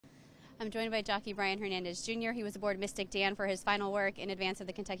I'm joined by Jockey Brian Hernandez Jr. He was aboard Mystik Dan for his final work in advance of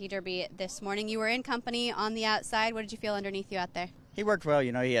the Kentucky Derby this morning. You were in company on the outside. What did you feel underneath you out there? He worked well.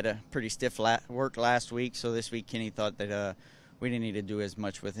 You know, he had a pretty stiff work last week, so this week Kenny thought that we didn't need to do as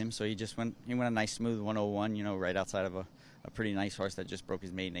much with him, so he went a nice smooth 101, you know, right outside of a pretty nice horse that just broke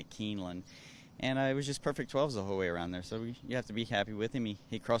his maiden at Keeneland. And it was just perfect 12s the whole way around there, so you have to be happy with him.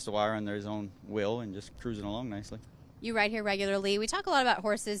 He crossed the wire under his own will and just cruising along nicely. You ride here regularly. We talk a lot about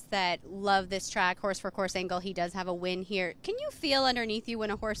horses that love this track, horse for course angle. He does have a win here. Can you feel underneath you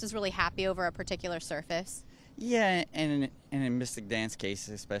when a horse is really happy over a particular surface? Yeah, and in Mystik Dan's case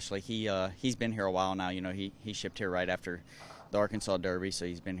especially, he's been here a while now. You know, he shipped here right after the Arkansas Derby, so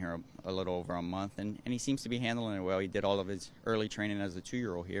he's been here a little over a month, and he seems to be handling it well. He did all of his early training as a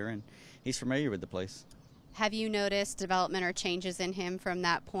 2-year-old here, and he's familiar with the place. Have you noticed development or changes in him from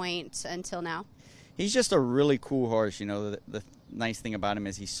that point until now? He's just a really cool horse. You know, the nice thing about him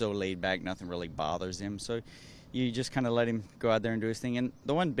is he's so laid back, nothing really bothers him. So you just kind of let him go out there and do his thing. And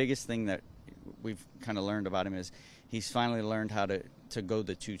the one biggest thing that we've kind of learned about him is he's finally learned how to go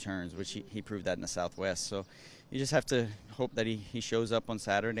the 2 turns, which he proved that in the Southwest. So you just have to hope that he shows up on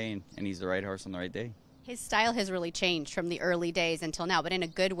Saturday and he's the right horse on the right day. His style has really changed from the early days until now, but in a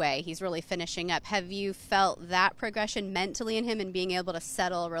good way. He's really finishing up. Have you felt that progression mentally in him and being able to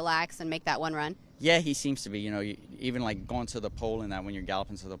settle, relax, and make that one run? Yeah, he seems to be. You know, even like going to the pole and that when you're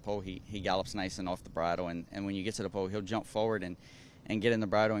galloping to the pole, he gallops nice and off the bridle. And when you get to the pole, he'll jump forward and get in the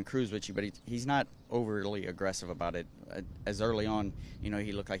bridle and cruise with you. But he's not overly aggressive about it. As early on, you know,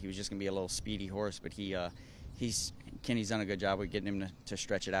 he looked like he was just going to be a little speedy horse. But Kenny's done a good job with getting him to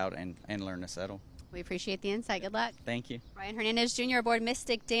stretch it out and learn to settle. We appreciate the insight. Good luck. Thank you. Brian Hernandez Jr. aboard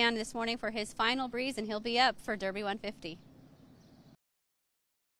Mystik Dan this morning for his final breeze, and he'll be up for Derby 150.